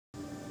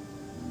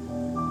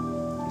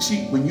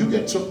See, when you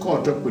get so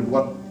caught up with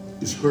what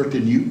is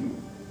hurting you,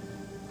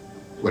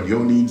 what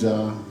your needs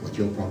are, what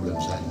your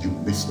problems are, you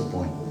miss the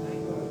point.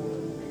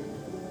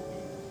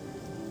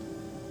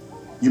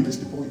 You miss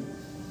the point.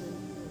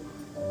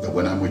 But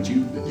when I'm with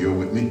you and you're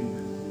with me,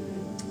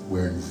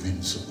 we're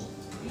invincible.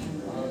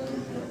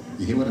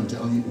 You hear what I'm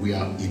telling you? We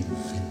are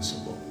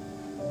invincible.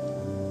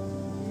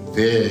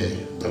 There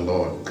the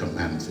Lord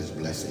commands his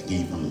blessing,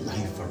 even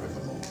life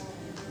forevermore.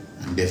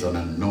 And there's an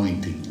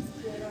anointing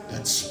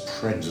that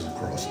spreads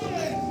across the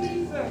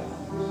land.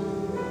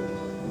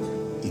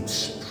 It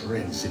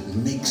spreads, it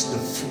makes the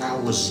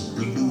flowers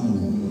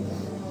bloom.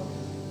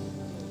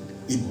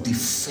 It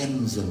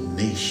defends a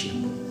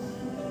nation.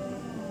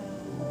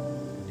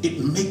 It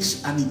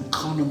makes an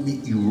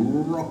economy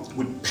erupt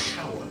with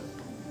power.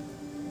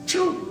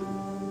 True.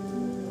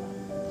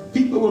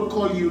 People will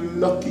call you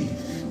lucky,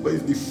 but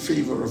it's the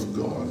favor of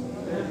God.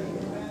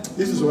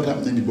 This is what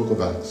happened in the book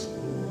of Acts.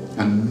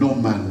 And no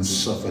man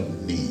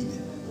suffered need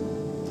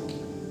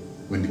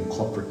when the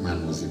corporate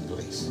man was in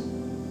place.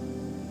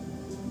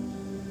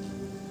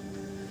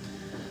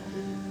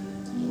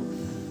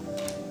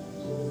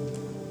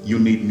 You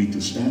need me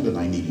to stand, and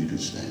I need you to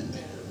stand.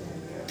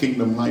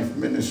 Kingdom Life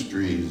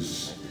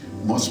Ministries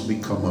must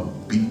become a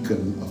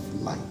beacon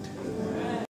of light.